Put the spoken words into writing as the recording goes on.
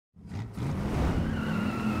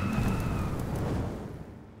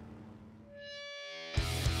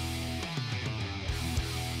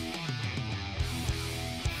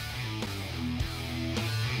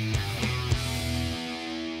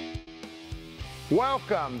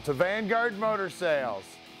Welcome to Vanguard Motor Sales.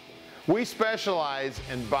 We specialize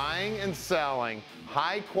in buying and selling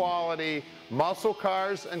high quality muscle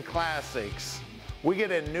cars and classics. We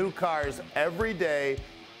get in new cars every day,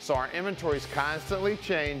 so our inventory is constantly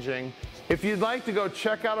changing. If you'd like to go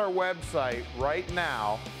check out our website right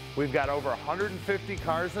now, we've got over 150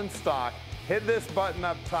 cars in stock. Hit this button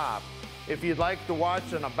up top. If you'd like to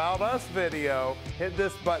watch an About Us video, hit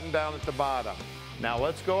this button down at the bottom. Now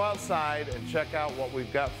let's go outside and check out what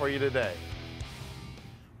we've got for you today.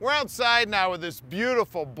 We're outside now with this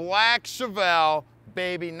beautiful black Chevelle,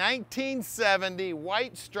 baby 1970,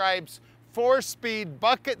 white stripes, 4-speed,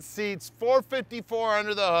 bucket seats, 454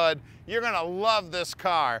 under the hood. You're gonna love this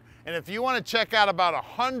car. And if you wanna check out about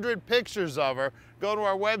 100 pictures of her, go to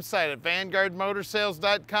our website at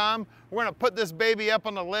vanguardmotorsales.com. We're gonna put this baby up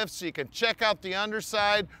on the lift so you can check out the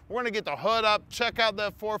underside. We're gonna get the hood up, check out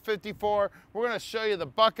that 454. We're gonna show you the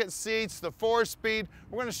bucket seats, the 4-speed.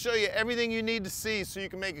 We're gonna show you everything you need to see so you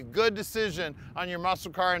can make a good decision on your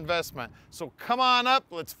muscle car investment. So come on up,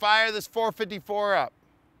 let's fire this 454 up.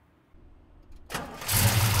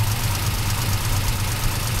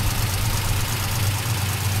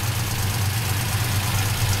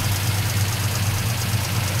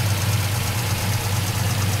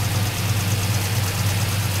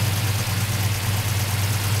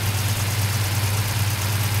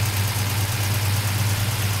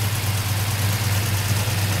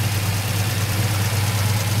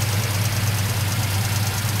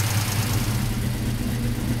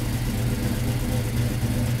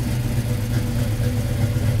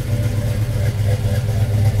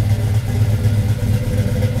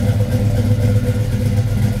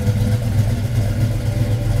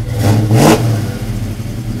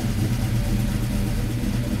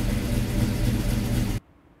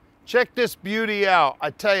 Check this beauty out.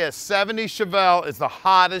 I tell you, 70 Chevelle is the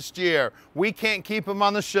hottest year. We can't keep them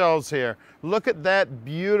on the shelves here. Look at that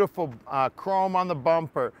beautiful chrome on the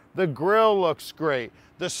bumper. The grille looks great.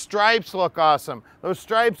 The stripes look awesome. Those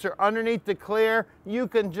stripes are underneath the clear. You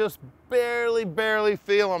can just barely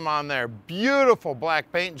feel them on there. Beautiful black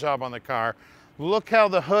paint job on the car. Look how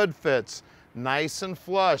the hood fits. Nice and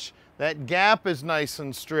flush. That gap is nice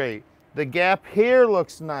and straight. The gap here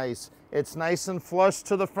looks nice. It's nice and flush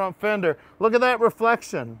to the front fender. Look at that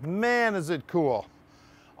reflection. Man, is it cool.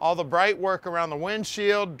 All the bright work around the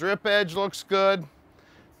windshield. Drip edge looks good.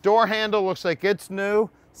 Door handle looks like it's new.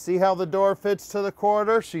 See how the door fits to the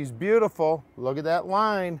quarter? She's beautiful. Look at that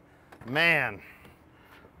line. Man,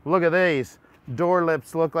 look at these. Door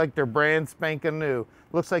lips look like they're brand spanking new.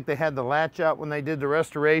 Looks like they had the latch out when they did the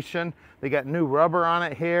restoration. They got new rubber on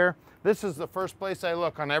it here. This is the first place I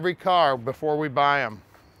look on every car before we buy them.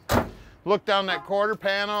 Look down that quarter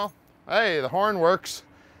panel. Hey, the horn works.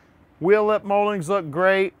 Wheel lip moldings look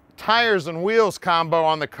great. Tires and wheels combo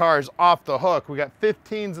on the car is off the hook. We got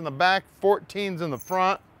 15s in the back, 14s in the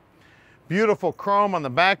front. Beautiful chrome on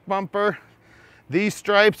the back bumper. These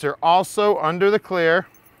stripes are also under the clear.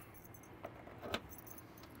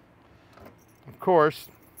 Of course,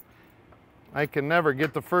 I can never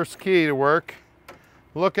get the first key to work.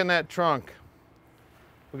 Look in that trunk.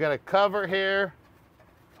 We got a cover here.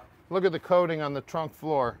 Look at the coating on the trunk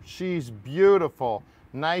floor. She's beautiful.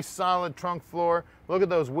 Nice solid trunk floor. Look at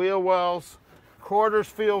those wheel wells. Quarters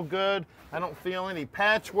feel good. I don't feel any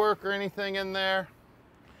patchwork or anything in there.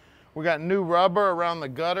 We got new rubber around the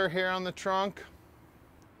gutter here on the trunk.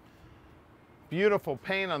 Beautiful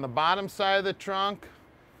paint on the bottom side of the trunk.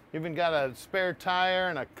 Even got a spare tire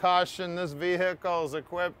and a caution. This vehicle is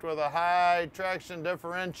equipped with a high traction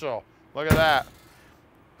differential. Look at that.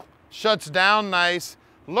 Shuts down nice.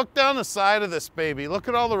 Look down the side of this baby. Look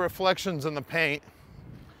at all the reflections in the paint.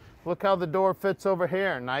 Look how the door fits over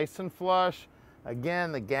here. Nice and flush.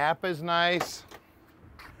 Again, the gap is nice.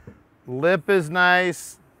 Lip is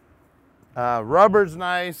nice. Rubber's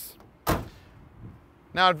nice.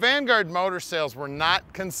 Now at Vanguard Motor Sales, we're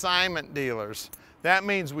not consignment dealers. That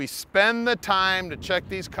means we spend the time to check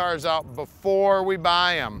these cars out before we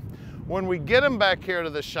buy them. When we get them back here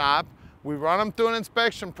to the shop, we run them through an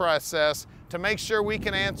inspection process to make sure we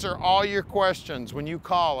can answer all your questions when you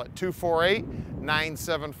call at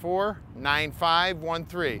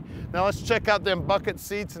 248-974-9513. Now let's check out them bucket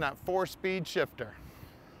seats and that 4-speed shifter.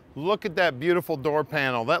 Look at that beautiful door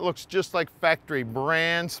panel. That looks just like factory,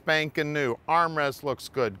 brand spanking new. Armrest looks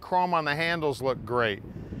good. Chrome on the handles look great.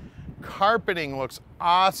 Carpeting looks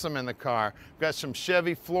awesome in the car. We've got some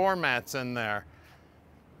Chevy floor mats in there.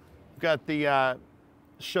 We've got the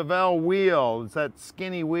Chevelle wheel. It's that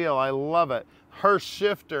skinny wheel. I love it. Her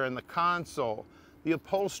shifter in the console. The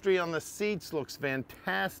upholstery on the seats looks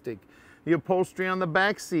fantastic. The upholstery on the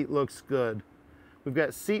back seat looks good. We've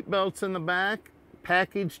got seat belts in the back.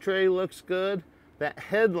 Package tray looks good. That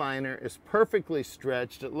headliner is perfectly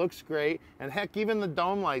stretched. It looks great. And heck, even the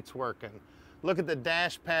dome light's working. Look at the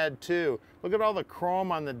dash pad too. Look at all the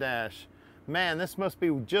chrome on the dash. Man, this must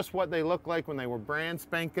be just what they look like when they were brand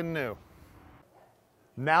spanking new.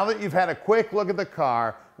 Now that you've had a quick look at the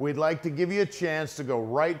car, we'd like to give you a chance to go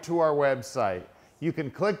right to our website. You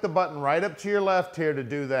can click the button right up to your left here to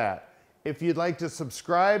do that. If you'd like to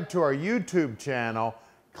subscribe to our YouTube channel,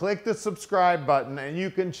 click the subscribe button and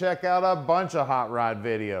you can check out a bunch of hot rod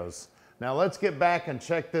videos. Now let's get back and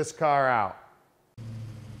check this car out.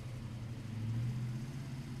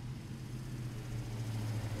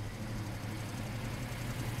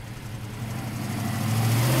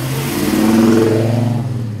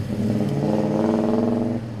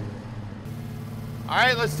 All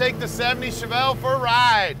right, let's take the 70 Chevelle for a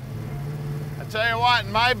ride. I tell you what,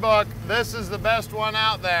 in my book, this is the best one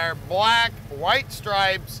out there. Black, white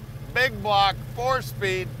stripes, big block,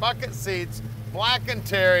 4-speed, bucket seats, black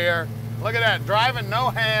interior. Look at that, driving no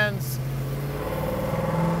hands.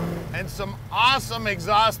 And some awesome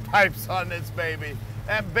exhaust pipes on this baby.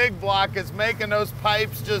 That big block is making those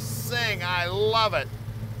pipes just sing. I love it.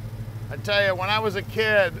 I tell you, when I was a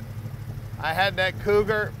kid, I had that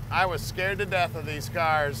Cougar. I was scared to death of these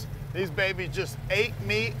cars. These babies just ate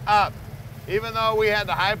me up. Even though we had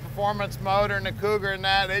the high performance motor and the Cougar and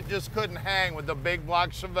that, it just couldn't hang with the big block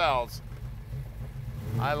Chevelles.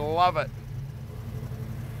 I love it.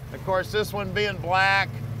 Of course, this one being black,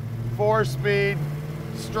 4-speed,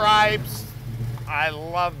 stripes. I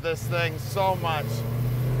love this thing so much.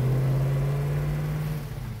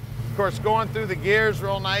 Of course, going through the gears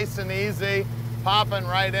real nice and easy. Popping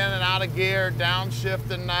right in and out of gear,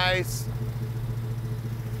 downshifting nice.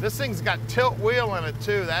 This thing's got tilt wheel in it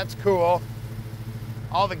too, that's cool.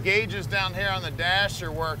 All the gauges down here on the dash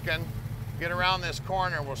are working. Get around this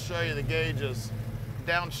corner, we'll show you the gauges.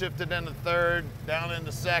 Downshifted into third, down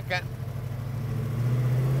into second.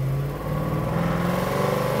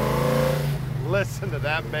 Listen to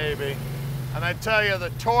that baby. And I tell you, the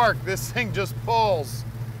torque, this thing just pulls.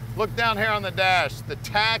 Look down here on the dash, the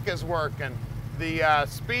tack is working. The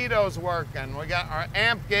speedo's working. We got our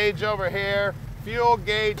amp gauge over here, fuel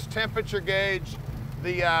gauge, temperature gauge.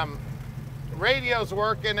 The radio's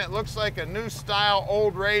working. It looks like a new style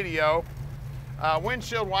old radio.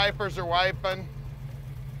 Windshield wipers are wiping.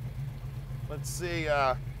 Let's see,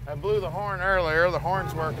 I blew the horn earlier. The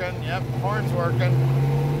horn's working. Yep, the horn's working.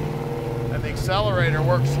 And the accelerator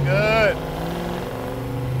works good.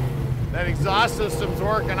 That exhaust system's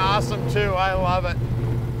working awesome too. I love it.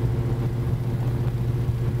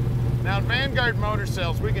 Now at Vanguard Motor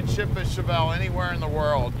Sales, we can ship this Chevelle anywhere in the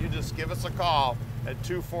world. You just give us a call at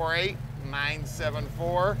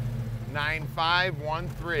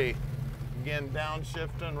 248-974-9513. Again,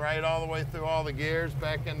 downshifting right all the way through all the gears,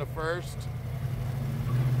 back into first.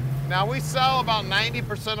 Now we sell about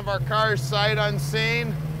 90% of our cars sight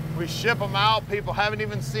unseen. We ship them out, people haven't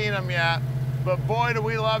even seen them yet. But boy, do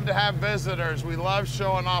we love to have visitors. We love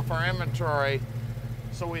showing off our inventory.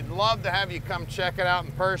 So we'd love to have you come check it out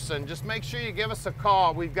in person. Just make sure you give us a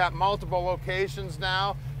call. We've got multiple locations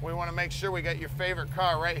now. We want to make sure we got your favorite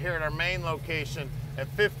car right here at our main location at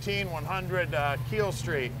 15100 Keel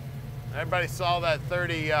Street. Everybody saw that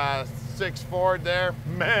 36 Ford there?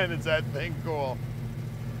 Man, is that thing cool.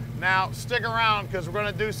 Now, stick around because we're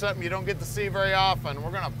going to do something you don't get to see very often.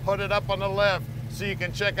 We're going to put it up on the lift so you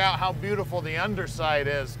can check out how beautiful the underside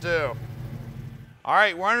is too. All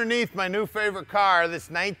right, we're underneath my new favorite car.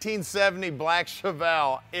 This 1970 black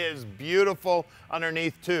Chevelle is beautiful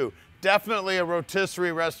underneath too. Definitely a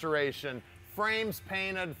rotisserie restoration. Frames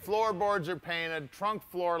painted, floorboards are painted, trunk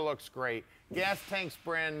floor looks great. Gas tank's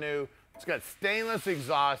brand new. It's got stainless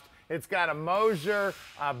exhaust. It's got a Mosier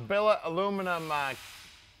billet aluminum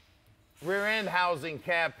rear end housing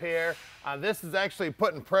cap here. This is actually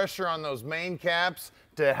putting pressure on those main caps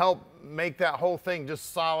to help make that whole thing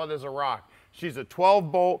just solid as a rock. She's a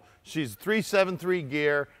 12 bolt, she's 373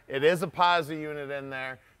 gear. It is a posi unit in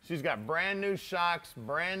there. She's got brand new shocks,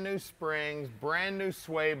 brand new springs, brand new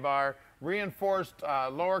sway bar, reinforced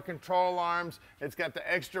lower control arms. It's got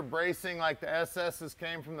the extra bracing like the SS's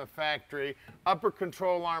came from the factory. Upper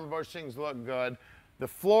control arm bushings look good. The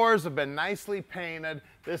floors have been nicely painted.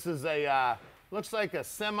 This is a, looks like a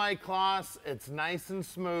semi-gloss. It's nice and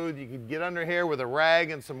smooth. You could get under here with a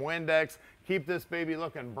rag and some Windex. Keep this baby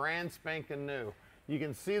looking brand spanking new. You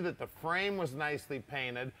can see that the frame was nicely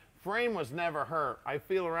painted. Frame was never hurt. I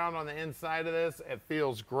feel around on the inside of this, it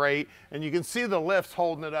feels great. And you can see the lifts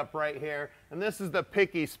holding it up right here. And this is the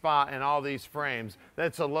picky spot in all these frames.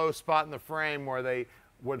 That's a low spot in the frame where they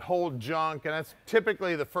would hold junk, and that's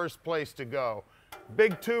typically the first place to go.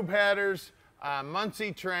 Big tube headers,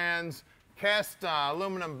 Muncie trans, cast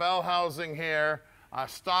aluminum bell housing here,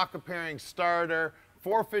 stock appearing starter,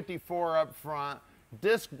 454 up front,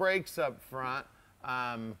 disc brakes up front.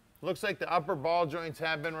 Looks like the upper ball joints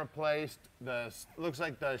have been replaced. Looks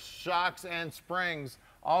like the shocks and springs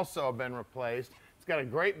also have been replaced. It's got a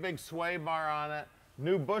great big sway bar on it.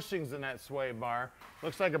 New bushings in that sway bar.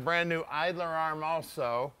 Looks like a brand new idler arm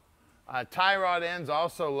also. Tie rod ends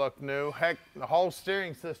also look new. Heck, the whole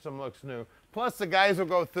steering system looks new. Plus the guys will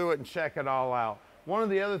go through it and check it all out. One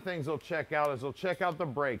of the other things they'll check out is they'll check out the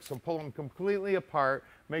brakes. They'll pull them completely apart,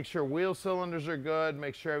 make sure wheel cylinders are good,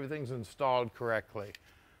 make sure everything's installed correctly.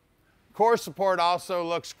 Core support also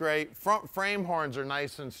looks great. Front frame horns are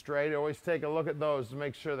nice and straight. Always take a look at those to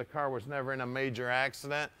make sure the car was never in a major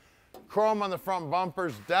accident. Chrome on the front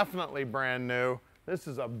bumpers, definitely brand new. This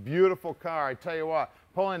is a beautiful car. I tell you what,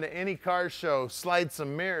 pull into any car show, slide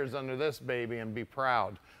some mirrors under this baby and be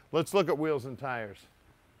proud. Let's look at wheels and tires.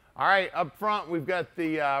 All right, up front we've got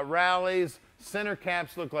the rallies. Center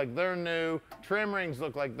caps look like they're new. Trim rings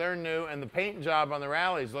look like they're new, and the paint job on the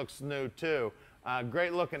rallies looks new too.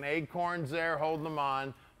 Great looking acorns there, holding them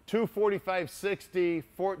on. 245/60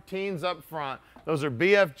 14s up front. Those are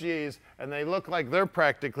BFGs, and they look like they're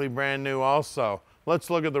practically brand new also. Let's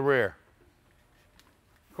look at the rear.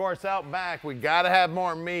 Of course, out back, we gotta have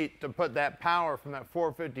more meat to put that power from that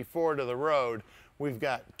 454 to the road. We've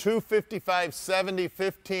got 255/70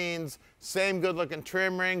 15s, same good looking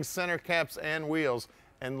trim rings, center caps, and wheels.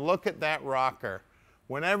 And look at that rocker.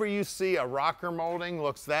 Whenever you see a rocker molding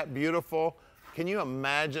looks that beautiful, can you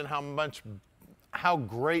imagine how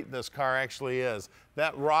great this car actually is?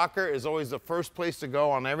 That rocker is always the first place to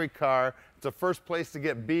go on every car. It's the first place to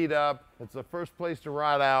get beat up. It's the first place to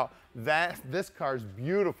rot out. This car's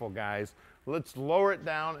beautiful, guys. Let's lower it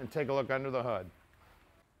down and take a look under the hood.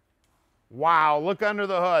 Wow, look under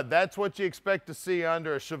the hood. That's what you expect to see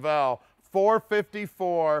under a Chevelle.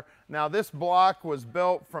 454. Now this block was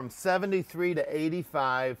built from 73 to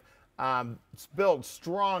 85. It's built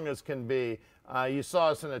strong as can be. You saw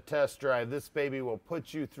us in a test drive. This baby will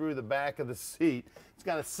put you through the back of the seat. It's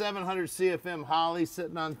got a 700 CFM Holley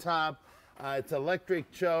sitting on top. It's electric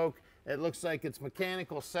choke. It looks like it's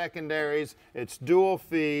mechanical secondaries. It's dual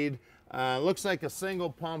feed. Looks like a single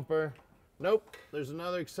pumper. Nope, there's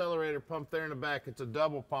another accelerator pump there in the back. It's a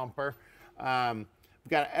double pumper. We've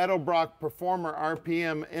got an Edelbrock Performer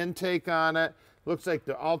RPM intake on it. Looks like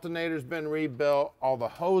the alternator's been rebuilt. All the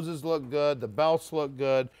hoses look good. The belts look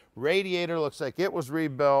good. Radiator looks like it was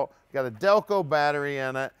rebuilt. Got a Delco battery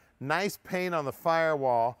in it. Nice paint on the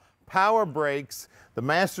firewall. Power brakes. The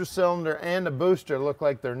master cylinder and the booster look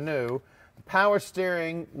like they're new. The power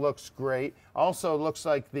steering looks great. Also looks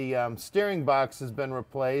like the steering box has been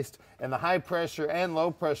replaced, and the high pressure and low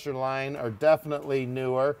pressure line are definitely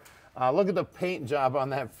newer. Look at the paint job on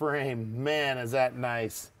that frame. Man, is that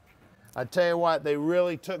nice. I tell you what, they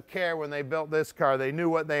really took care when they built this car. They knew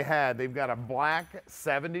what they had. They've got a black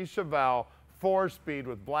 70 Chevelle 4-speed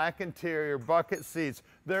with black interior, bucket seats.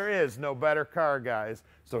 There is no better car, guys.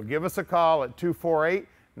 So give us a call at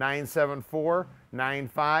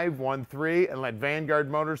 248-974-9513 and let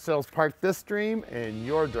Vanguard Motor Sales park this dream in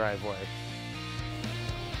your driveway.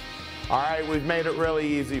 All right, we've made it really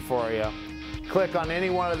easy for you. Click on any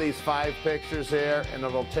one of these 5 pictures here and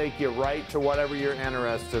it'll take you right to whatever you're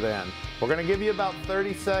interested in. We're gonna give you about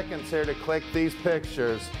 30 seconds here to click these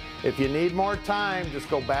pictures. If you need more time, just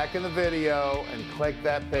go back in the video and click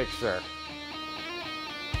that picture.